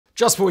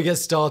Just before we get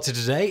started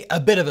today, a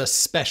bit of a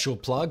special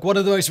plug. One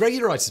of the most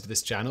regular writers for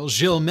this channel,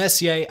 Gilles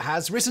Messier,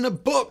 has written a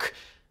book,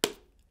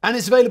 and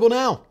it's available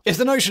now. If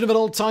the notion of an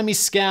old-timey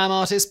scam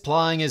artist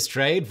plying his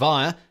trade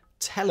via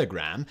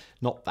Telegram,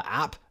 not the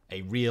app,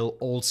 a real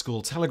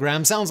old-school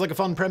telegram, sounds like a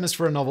fun premise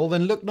for a novel,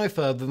 then look no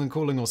further than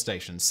Calling All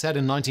Stations. Set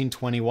in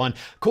 1921,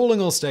 Calling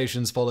All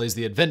Stations follows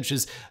the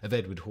adventures of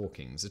Edward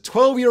Hawkins, a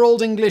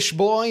 12-year-old English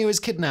boy who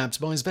is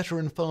kidnapped by his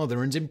veteran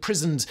father and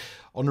imprisoned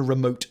on a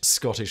remote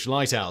Scottish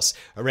lighthouse.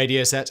 A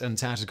radio set and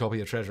tattered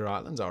copy of Treasure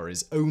Island are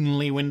his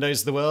only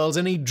windows to the world,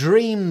 and he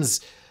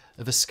dreams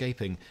of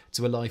escaping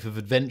to a life of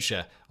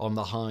adventure on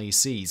the high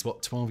seas.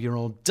 What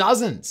 12-year-old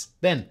doesn't?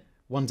 Then,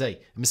 one day,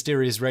 a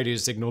mysterious radio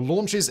signal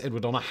launches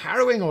Edward on a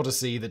harrowing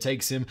odyssey that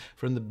takes him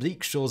from the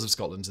bleak shores of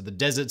Scotland to the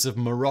deserts of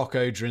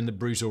Morocco during the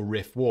brutal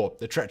Rif War,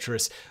 the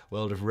treacherous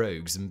world of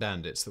rogues and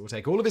bandits that will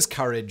take all of his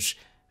courage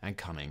and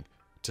cunning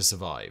to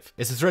survive.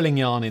 It's a thrilling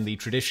yarn in the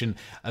tradition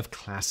of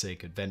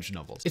classic adventure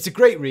novels. It's a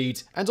great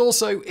read, and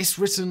also it's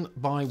written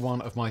by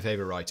one of my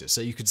favorite writers, so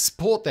you could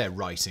support their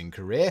writing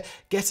career,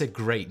 get a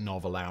great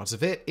novel out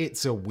of it.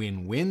 It's a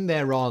win-win.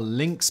 There are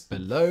links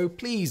below.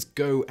 Please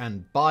go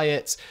and buy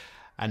it.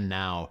 And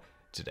now,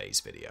 today's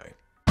video.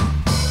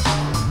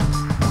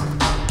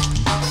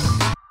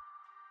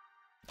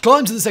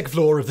 Climb to the second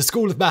floor of the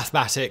School of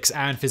Mathematics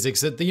and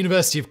Physics at the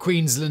University of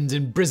Queensland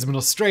in Brisbane,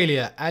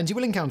 Australia, and you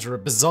will encounter a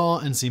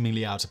bizarre and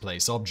seemingly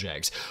out-of-place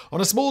object.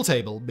 On a small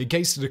table,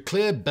 encased in a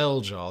clear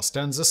bell jar,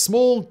 stands a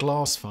small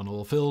glass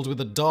funnel filled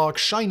with a dark,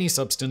 shiny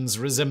substance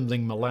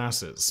resembling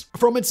molasses.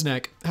 From its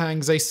neck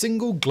hangs a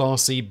single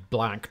glassy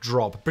black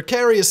drop,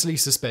 precariously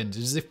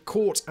suspended as if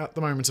caught at the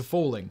moment of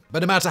falling. But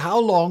no matter how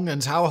long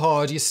and how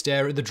hard you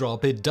stare at the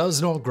drop, it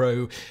does not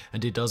grow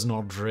and it does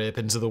not drip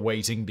into the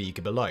waiting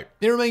beaker below.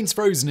 It remains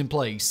frozen in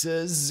place,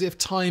 as if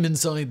time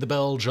inside the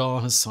bell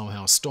jar has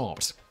somehow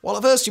stopped. While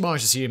at first you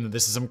might assume that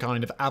this is some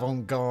kind of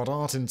avant-garde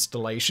art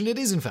installation, it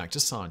is in fact a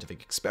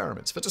scientific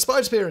experiment. For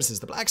despite appearances,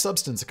 the black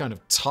substance, a kind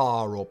of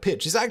tar or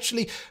pitch, is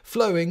actually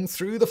flowing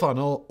through the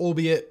funnel,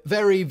 albeit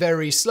very,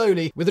 very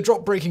slowly, with a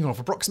drop breaking off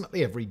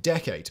approximately every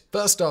decade.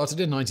 First started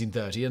in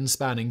 1930 and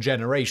spanning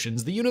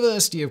generations, the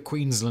University of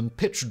Queensland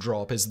pitch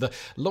drop is the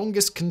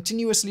longest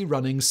continuously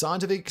running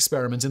scientific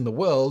experiment in the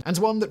world, and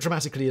one that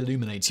dramatically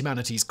illuminates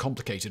humanity's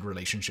complicated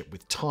relationship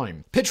with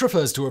time. Pitch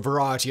refers to a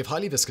variety of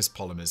highly viscous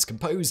polymers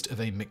composed of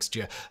a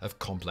mixture of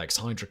complex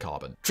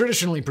hydrocarbon.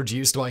 Traditionally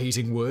produced by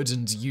heating wood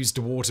and used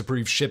to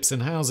waterproof ships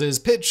and houses,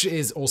 pitch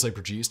is also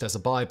produced as a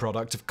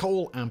byproduct of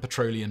coal and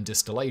petroleum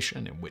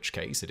distillation, in which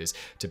case it is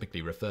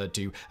typically referred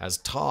to as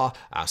tar,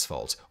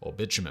 asphalt, or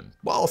bitumen.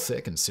 While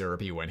thick and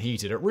syrupy when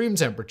heated at room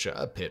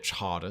temperature, pitch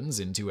hardens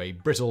into a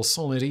brittle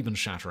solid, even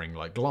shattering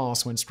like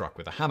glass when struck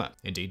with a hammer.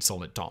 Indeed,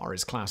 solid tar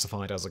is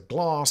classified as a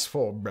glass,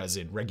 for as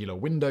in regular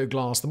window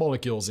glass, the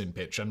molecules in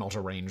pitch are not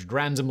arranged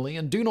randomly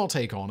and do not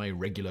take on a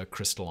regular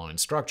crystalline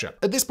structure.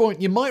 At this point,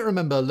 you might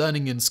remember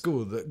learning in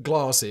school that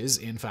glass is,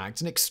 in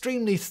fact, an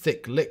extremely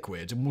thick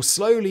liquid and will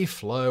slowly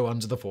flow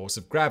under the force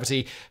of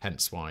gravity,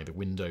 hence why the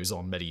windows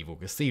on medieval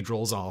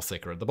cathedrals are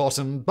thicker at the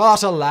bottom.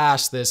 But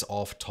alas, this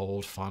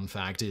oft-told fun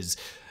fact is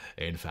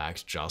in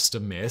fact just a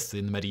myth.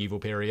 In the medieval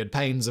period,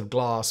 panes of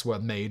glass were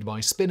made by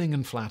spinning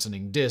and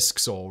flattening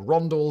discs or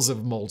rondels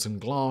of molten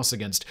glass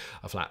against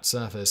a flat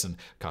surface and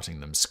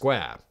cutting them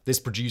square. This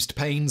produced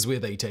panes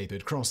with a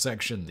tapered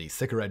cross-section, the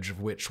thicker edge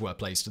of which were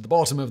placed at the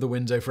bottom of the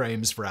window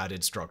frames for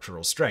added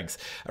structural strength.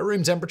 At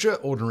room temperature,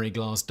 ordinary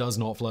glass does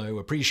not flow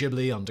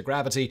appreciably under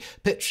gravity.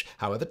 Pitch,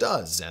 however,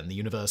 does, and the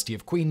University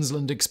of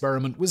Queensland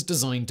experiment was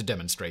designed to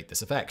demonstrate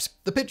this effect.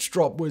 The pitch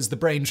drop was the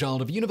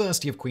brainchild of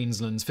University of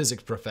Queensland's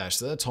physics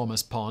professor, Thomas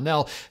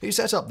Parnell, who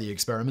set up the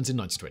experiment in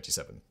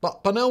 1927.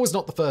 But Parnell was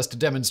not the first to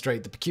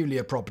demonstrate the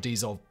peculiar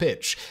properties of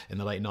pitch. In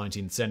the late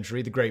 19th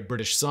century, the great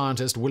British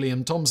scientist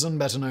William Thomson,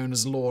 better known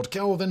as Lord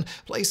Kelvin,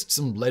 placed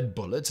some lead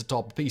bullets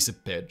atop a piece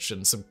of pitch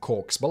and some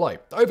corks below.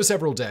 Over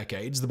several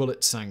decades, the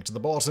bullets sank to the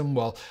bottom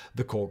while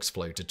the corks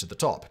floated to the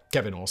top.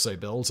 Kelvin also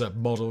built a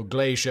model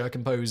glacier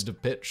composed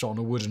of pitch on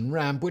a wooden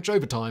ramp, which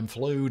over time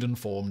flowed and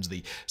formed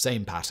the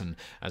same pattern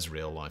as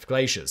real-life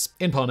glaciers.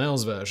 In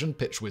Parnell's version,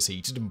 pitch was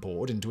heated and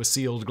poured into a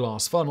sealed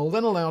glass funnel,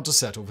 then allowed to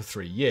settle for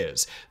 3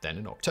 years. Then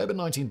in October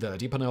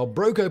 1930, Parnell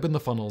broke open the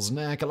funnel's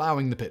neck,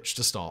 allowing the pitch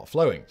to start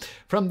flowing.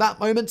 From that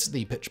moment,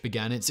 the pitch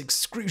began its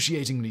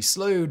excruciatingly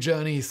slow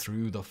journey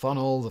through the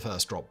funnel, the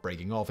first drop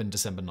breaking off in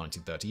December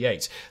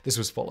 1938. This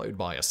was followed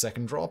by a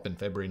second drop in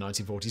February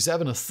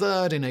 1947, a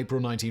third in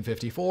April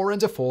 1954,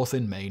 and a fourth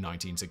in May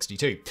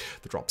 1962.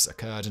 The drops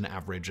occurred an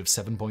average of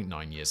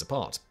 7.9 years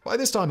apart. By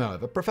this time,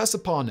 however, Professor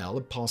Parnell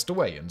had passed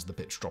away, and the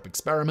pitch drop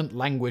experiment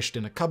languished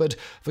in a cupboard,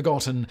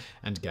 forgotten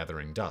and and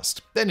gathering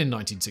dust. Then in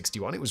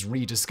 1961, it was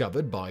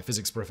rediscovered by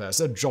physics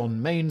professor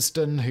John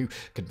Mainston, who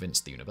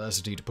convinced the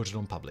university to put it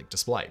on public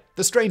display.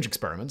 The strange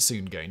experiment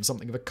soon gained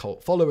something of a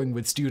cult following,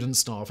 with students,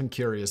 staff, and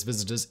curious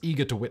visitors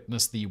eager to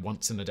witness the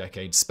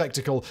once-in-a-decade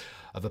spectacle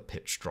of a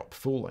pitch drop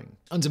falling.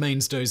 Under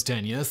Mainston's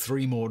tenure,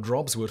 3 more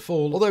drops would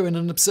fall, although in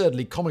an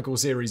absurdly comical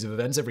series of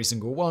events, every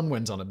single one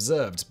went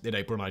unobserved. In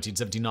April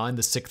 1979,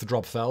 the 6th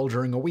drop fell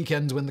during a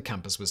weekend when the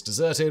campus was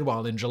deserted,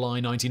 while in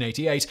July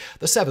 1988,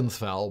 the 7th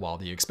fell while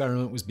the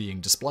experiment was being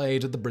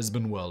displayed at the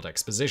Brisbane World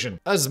Exposition.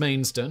 As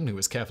Mainston, who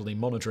was carefully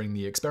monitoring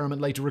the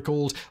experiment, later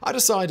recalled, "I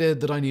decided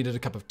that I needed a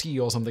cup of tea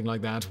or something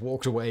like that,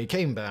 walked away,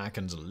 came back,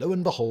 and lo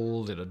and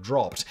behold, it had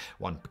dropped.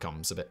 One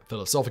becomes a bit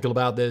philosophical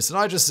about this, and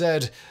I just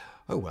said,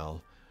 oh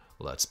well,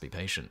 let's be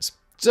patient."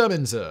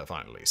 Determined to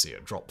finally see a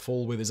drop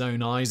fall with his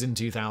own eyes in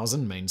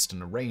 2000,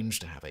 Mainston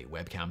arranged to have a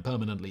webcam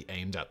permanently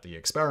aimed at the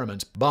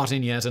experiment. But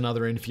in yet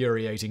another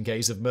infuriating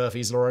case of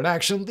Murphy's Law in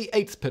action, the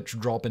 8th pitch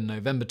drop in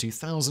November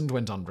 2000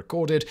 went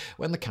unrecorded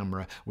when the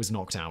camera was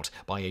knocked out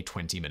by a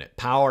 20-minute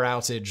power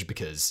outage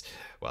because,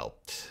 well,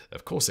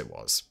 of course it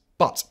was.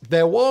 But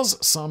there was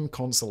some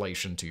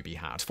consolation to be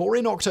had, for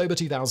in October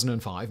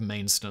 2005,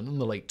 Mainston and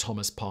the late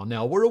Thomas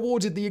Parnell were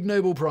awarded the Ig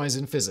Nobel Prize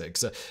in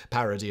Physics, a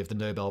parody of the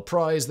Nobel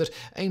Prize that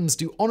aims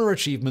to honor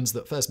achievements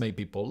that first made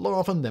people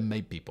laugh and then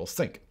made people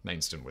think.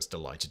 Mainston was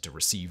delighted to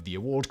receive the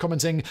award,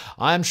 commenting,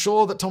 "I am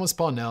sure that Thomas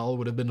Parnell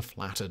would have been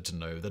flattered to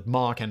know that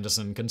Mark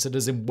Henderson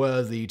considers him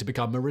worthy to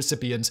become a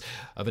recipient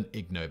of an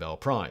Ig Nobel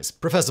Prize."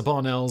 Professor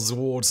Parnell's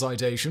award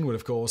citation would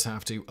of course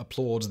have to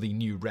applaud the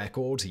new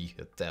record he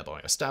had thereby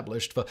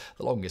established for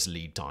the longest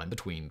lead time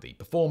between the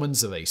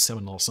performance of a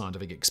seminal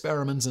scientific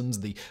experiment and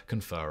the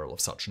conferral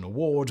of such an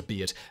award,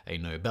 be it a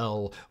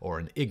Nobel or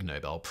an Ig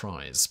Nobel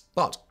Prize.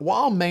 But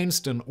while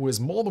Mainston was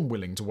more than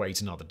willing to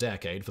wait another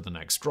decade for the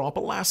next drop,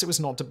 alas, it was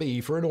not to be,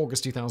 for in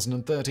August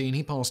 2013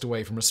 he passed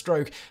away from a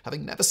stroke,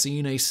 having never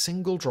seen a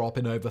single drop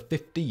in over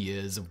 50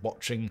 years of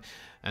watching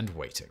and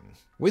waiting.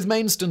 With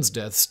Mainston's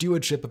death,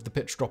 stewardship of the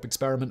pitch drop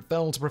experiment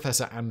fell to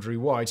Professor Andrew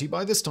White, who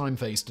by this time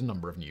faced a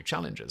number of new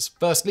challenges.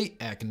 Firstly,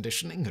 air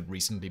conditioning had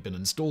recently been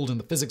installed in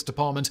the physics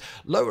department,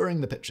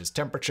 lowering the pitch's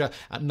temperature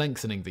and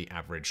lengthening the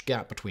average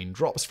gap between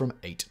drops from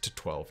 8 to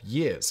 12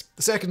 years.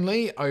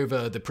 Secondly,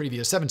 over the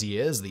previous 70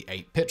 years, the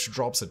 8 pitch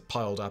drops had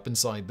piled up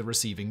inside the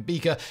receiving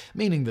beaker,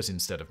 meaning that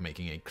instead of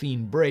making a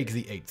clean break,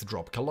 the 8th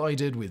drop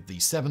collided with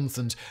the 7th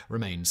and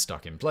remained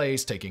stuck in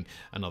place, taking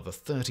another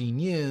 13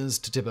 years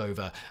to tip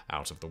over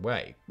out of the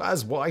way.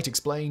 As White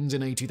explained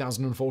in a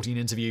 2014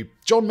 interview,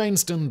 "John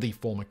Mainston, the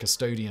former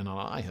custodian, and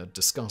I had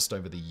discussed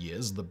over the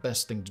years the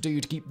best thing to do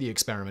to keep the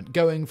experiment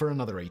going for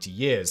another 80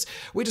 years.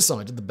 We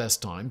decided the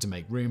best time to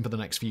make room for the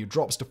next few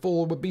drops to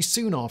fall would be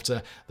soon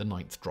after the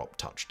 9th drop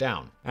touched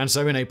down." And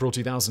so in April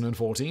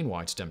 2014,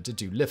 White attempted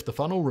to lift the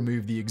funnel,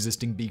 remove the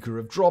existing beaker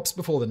of drops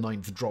before the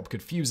 9th drop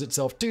could fuse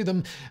itself to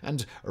them,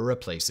 and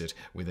replace it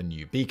with a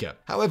new beaker.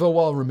 However,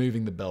 while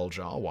removing the bell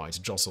jar, White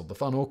jostled the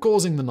funnel,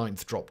 causing the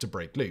 9th drop to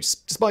break loose.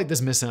 Despite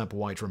this mishap,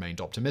 White remained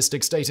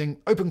optimistic, stating,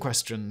 "Open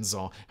questions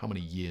are how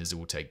many years it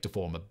will take to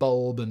form a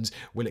bulb, and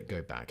will it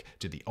go back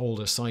to the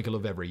older cycle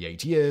of every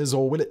 8 years,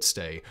 or will it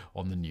stay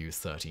on the new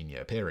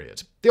 13-year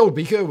period?" The old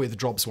beaker with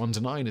drops 1 to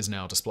 9 is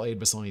now displayed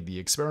beside the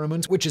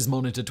experiment, which is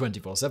monitored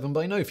 24/7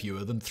 by no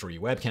fewer than 3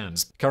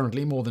 webcams.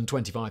 Currently, more than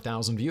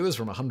 25,000 viewers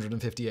from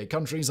 158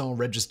 countries are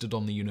registered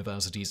on the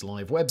university's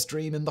live web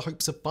stream in the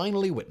hopes of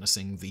finally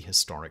witnessing the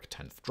historic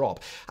 10th drop.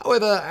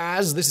 However,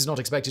 as this is not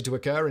expected to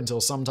occur until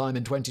sometime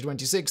in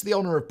 2026, the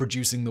honor of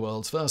producing the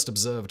world's first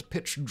observed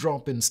pitch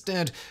drop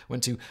instead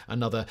went to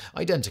another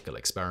identical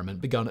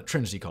experiment begun at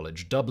Trinity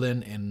College,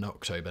 Dublin in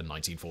October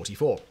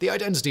 1944. The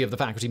identity of the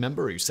faculty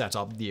member who set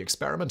up the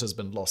experiment has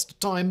been lost to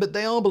time, but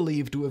they are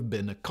believed to have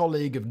been a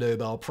colleague of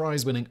Nobel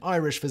Prize-winning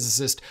Irish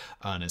physicist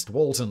Ernest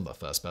Walton, the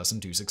first person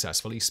to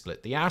successfully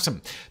split the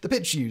atom. The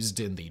pitch used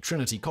in the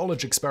Trinity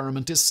College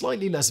experiment is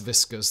slightly less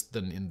viscous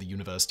than in the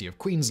University of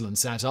Queensland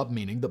setup,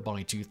 meaning that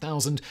by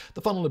 2000,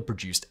 the funnel had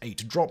produced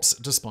 8 drops,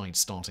 despite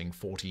starting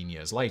 14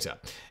 years later.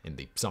 In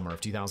the summer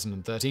of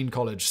 2013,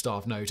 college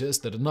staff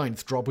noticed that a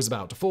 9th drop was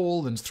about to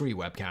fall, and 3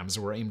 webcams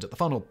were aimed at the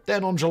funnel.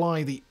 Then on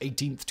July the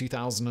 18th,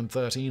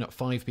 2013, at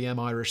 5 p.m.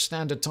 Irish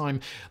Standard Time,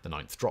 the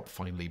 9th drop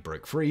finally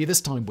broke free,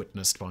 this time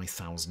witnessed by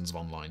thousands of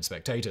online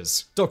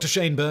spectators. Dr.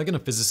 Shane Bergen, a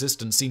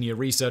physicist and senior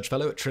research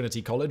fellow at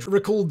Trinity College,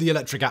 recalled the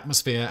electric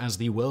atmosphere as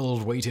the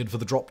world waited for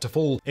the drop to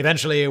fall.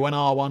 "Eventually, when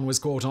R1 was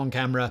caught on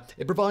camera,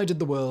 it provided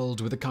the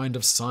world with a kind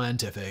of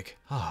scientific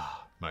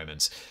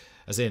moment.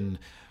 As in,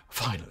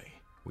 finally,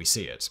 we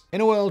see it.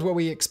 In a world where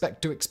we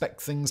expect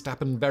things to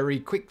happen very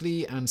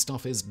quickly and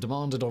stuff is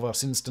demanded of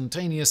us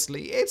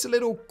instantaneously, it's a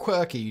little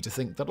quirky to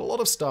think that a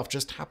lot of stuff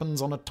just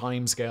happens on a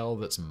timescale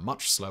that's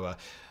much slower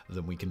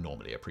than we can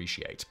normally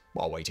appreciate.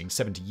 While waiting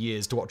 70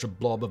 years to watch a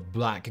blob of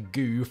black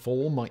goo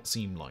fall might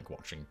seem like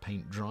watching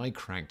paint dry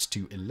cracked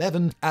to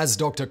 11, as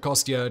Dr.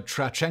 Kostya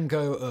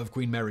Trachenko of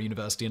Queen Mary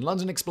University in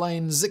London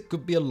explains, it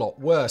could be a lot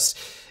worse.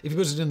 If you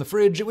put it in the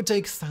fridge, it would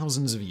take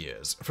thousands of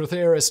years. For a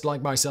theorist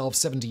like myself,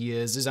 70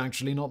 years is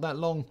actually not that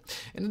long.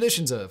 In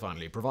addition to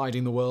finally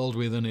providing the world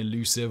with an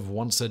elusive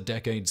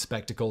once-a-decade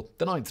spectacle,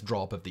 the 9th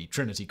drop of the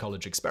Trinity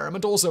College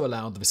experiment also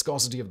allowed the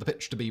viscosity of the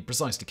pitch to be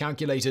precisely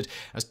calculated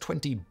as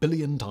 20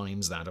 billion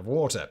times that of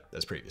water.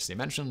 As previously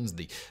mentioned,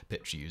 the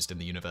pitch used in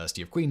the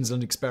University of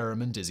Queensland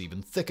experiment is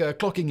even thicker,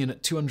 clocking in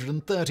at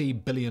 230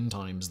 billion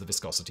times the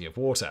viscosity of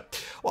water.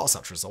 While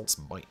such results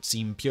might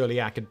seem purely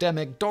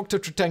academic, Dr.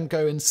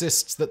 Trachenko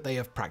insists that they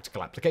have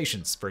practical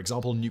applications. For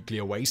example,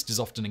 nuclear waste is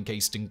often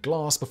encased in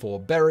glass before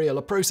burial,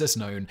 a process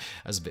known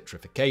as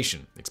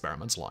vitrification.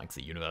 Experiments like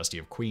the University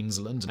of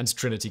Queensland and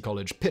Trinity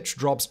College pitch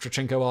drops,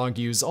 Trachenko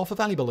argues, offer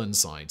valuable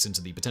insights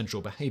into the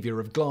potential behavior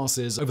of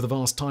glasses over the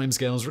vast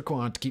timescales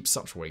required to keep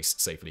such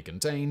waste safely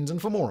contained.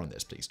 And for more on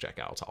this, please check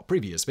out our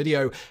previous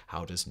video,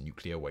 How Does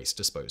Nuclear Waste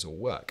Disposal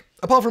Work?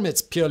 Apart from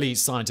its purely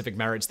scientific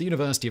merits, the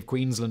University of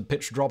Queensland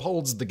pitch drop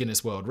holds the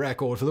Guinness World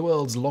Record for the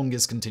world's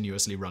longest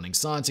continuously running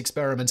science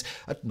experiment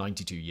at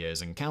 92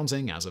 years and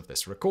counting as of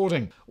this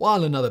recording.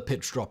 While another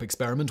pitch drop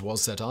experiment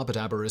was set up at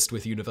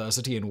Aberystwyth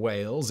University in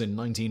Wales in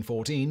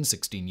 1914,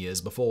 16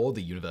 years before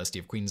the University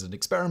of Queensland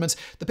experiment,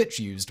 the pitch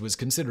used was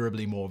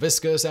considerably more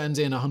viscous and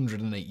in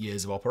 108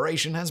 years of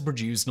operation has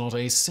produced not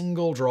a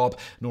single drop,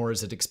 nor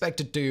is it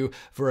expected to,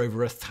 for over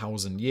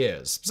 1,000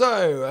 years.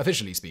 So,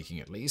 officially speaking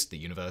at least, the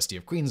University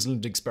of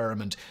Queensland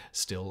experiment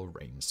still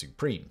reigns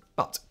supreme.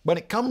 But when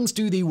it comes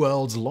to the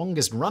world's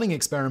longest running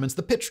experiments,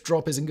 the pitch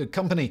drop is in good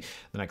company.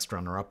 The next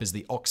runner-up is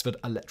the Oxford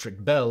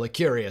Electric Bell, a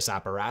curious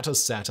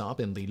apparatus set up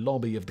in the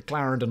lobby of the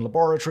Clarendon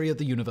Laboratory at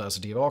the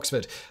University of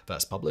Oxford.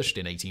 First published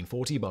in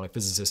 1840 by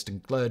physicist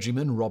and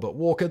clergyman Robert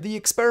Walker, the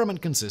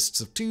experiment consists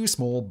of two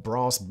small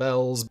brass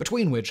bells,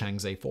 between which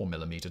hangs a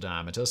 4mm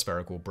diameter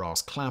spherical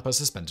brass clapper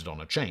suspended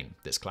on a chain.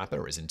 This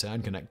clapper is in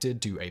turn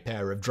connected to a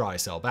pair of dry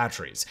cell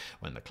batteries.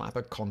 When the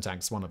clapper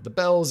contacts one of the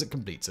bells, it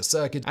completes a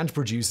circuit and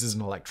produces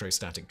an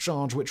electrostatic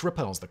charge which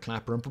repels the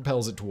clapper and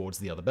propels it towards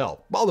the other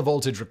bell. While the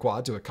voltage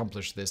required to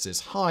accomplish this is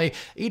high,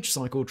 each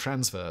cycle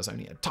transfers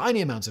only a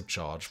tiny amount of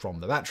charge from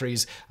the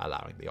batteries,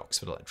 allowing the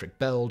Oxford Electric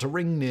Bell to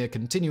ring near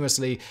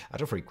continuously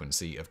at a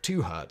frequency of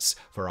 2 Hz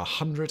for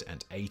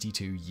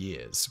 182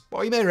 years.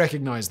 While you may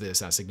recognize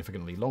this as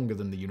significantly longer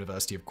than the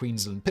University of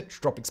Queensland pitch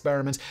drop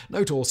experiment,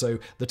 note also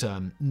the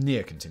term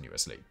near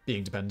continuously.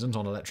 Being dependent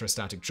on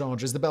electrostatic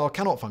charges, the bell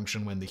cannot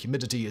function when the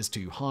humidity is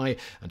too high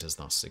and has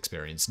thus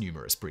experienced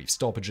numerous brief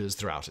stoppages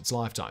throughout its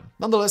lifetime.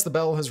 Nonetheless, the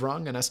bell has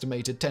rung an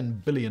estimated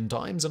 10 billion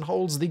times and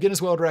holds the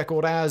Guinness World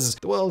Record as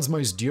the world's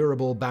most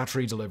durable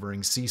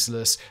battery-delivering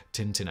ceaseless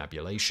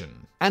tintinnabulation.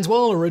 And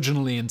while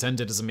originally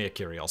intended as a mere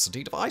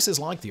curiosity, devices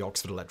like the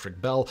Oxford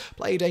Electric Bell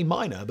played a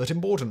minor but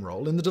important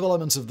role in the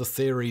development of the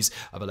theories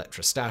of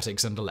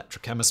electrostatics and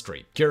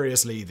electrochemistry.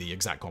 Curiously, the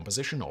exact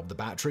composition of the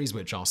batteries,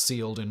 which are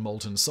sealed in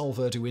molten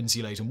sulfur to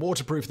insulate and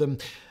waterproof them,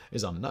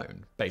 is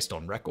unknown. Based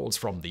on records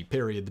from the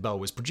period the bell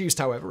was produced,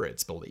 however,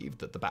 it's believed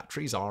that the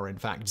batteries are in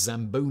fact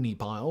Zamboni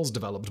piles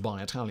developed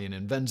by Italian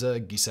inventor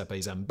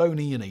Giuseppe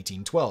Zamboni in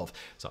 1812.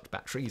 Such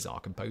batteries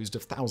are composed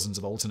of thousands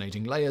of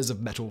alternating layers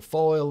of metal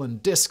foil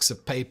and discs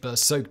of paper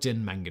soaked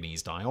in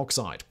manganese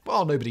dioxide.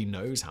 While nobody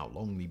knows how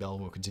long the bell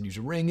will continue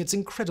to ring, its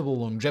incredible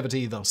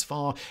longevity thus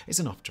far is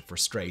enough to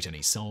frustrate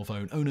any cell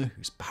phone owner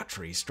whose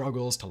battery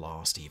struggles to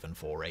last even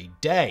for a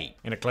day.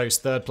 In a close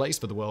third place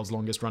for the world's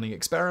longest running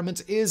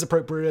experiment is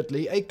appropriately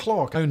a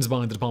clock owned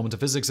by the Department of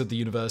Physics at the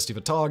University of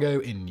Otago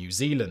in New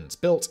Zealand.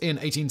 Built in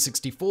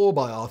 1864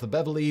 by Arthur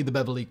Beverley, the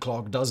Beverley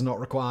clock does not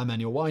require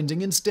manual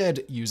winding,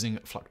 instead using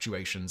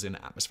fluctuations in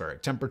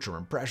atmospheric temperature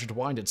and pressure to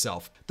wind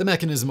itself. The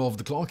mechanism of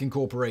the clock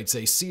incorporates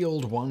a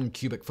sealed 1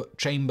 cubic foot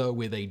chamber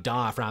with a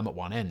diaphragm at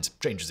one end.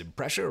 Changes in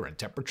pressure and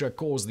temperature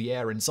cause the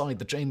air inside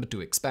the chamber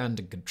to expand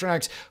and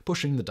contract,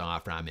 pushing the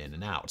diaphragm in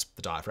and out.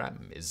 The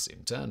diaphragm is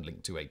in turn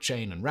linked to a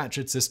chain and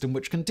ratchet system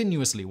which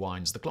continuously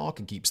winds the clock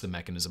and keeps the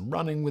mechanism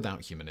running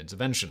without human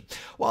intervention.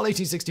 While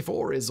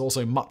 1864 is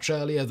also much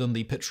earlier than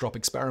the pitch drop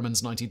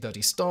experiment's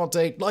 1930 start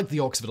date, like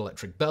the Oxford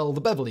Electric Bell, the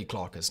Beverley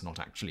clock has not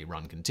actually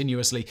run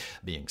continuously,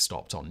 being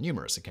stopped on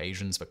numerous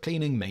occasions for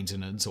cleaning,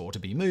 maintenance, or to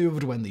be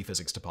moved when the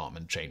physics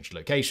department changed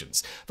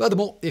locations.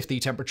 Furthermore, if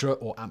the temperature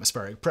or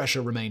atmospheric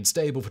pressure remains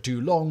stable for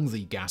too long,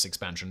 the gas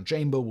expansion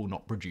chamber will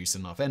not produce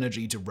enough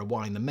energy to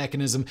rewind the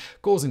mechanism,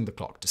 causing the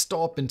clock to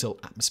stop until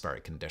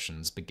atmospheric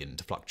conditions begin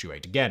to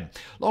fluctuate again.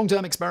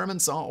 Long-term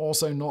experiments are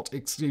also not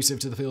exclusive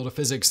to the field of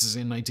physics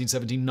in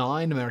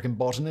 1879, American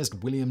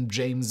botanist William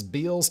James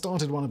Beal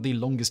started one of the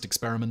longest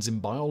experiments in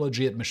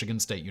biology at Michigan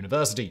State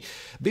University.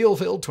 Beal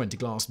filled 20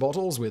 glass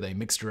bottles with a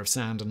mixture of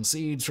sand and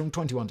seeds from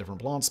 21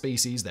 different plant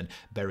species, then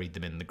buried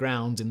them in the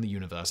ground in the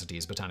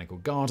university's botanical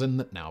garden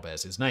that now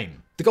bears his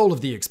name. The goal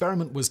of the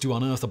experiment was to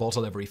unearth a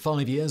bottle every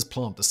 5 years,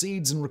 plant the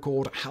seeds, and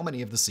record how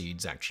many of the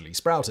seeds actually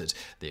sprouted.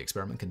 The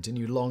experiment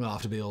continued long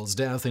after Beal's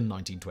death in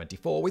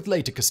 1924, with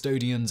later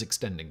custodians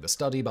extending the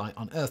study by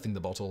unearthing the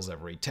bottles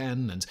every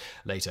 10 and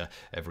later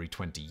every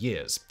 20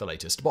 years. The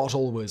latest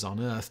bottle was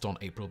unearthed on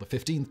April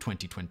 15,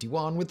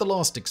 2021, with the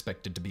last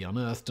expected to be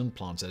unearthed and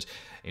planted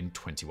in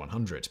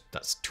 2100.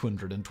 That's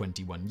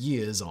 221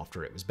 years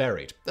after it was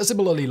buried. A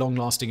similarly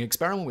long-lasting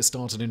experiment was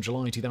started in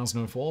July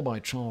 2004 by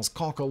Charles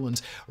Cockle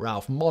and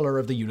Ralph Moller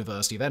of the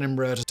University of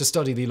Edinburgh to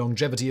study the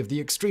longevity of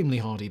the extremely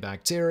hardy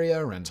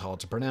bacteria and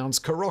hard-to-pronounce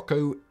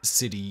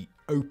Corococidioides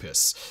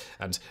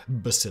and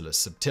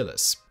Bacillus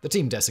subtilis. The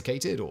team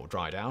desiccated or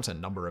dried out a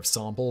number of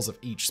samples of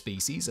each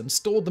species and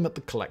stored them at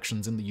the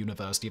collections in the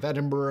University of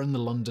Edinburgh and the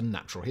London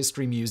Natural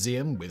History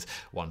Museum, with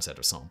one set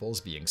of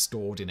samples being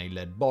stored in a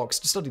lead box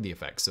to study the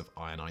effects of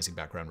ionizing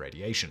background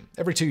radiation.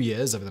 Every 2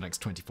 years, over the next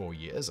 24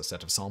 years, a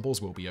set of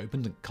samples will be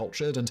opened and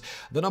cultured, and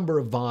the number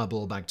of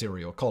viable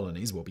bacterial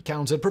colonies will be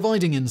counted,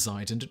 providing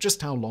insight into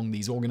just how long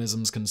these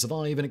organisms can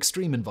survive in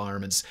extreme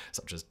environments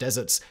such as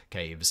deserts,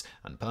 caves,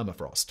 and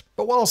permafrost.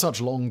 But while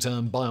such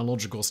long-term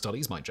biological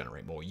studies might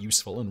generate more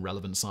useful and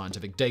relevant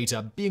scientific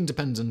data, being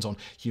dependent on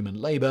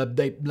human labor,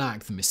 they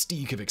lack the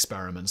mystique of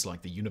experiments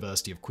like the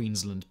University of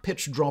Queensland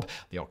pitch drop,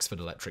 the Oxford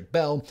Electric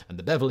Bell, and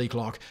the Beverly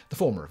Clock, the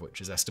former of which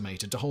is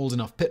estimated to hold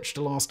enough pitch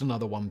to last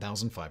another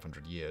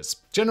 1,500 years.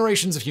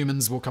 Generations of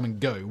humans will come and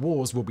go,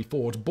 wars will be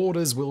fought,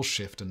 borders will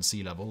shift, and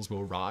sea levels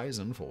will rise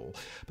and fall,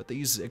 but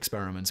these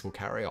experiments will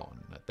carry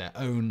on at their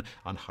own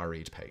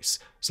unhurried pace,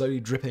 slowly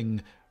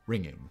dripping,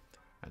 ringing,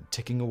 and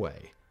ticking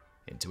away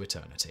into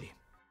eternity.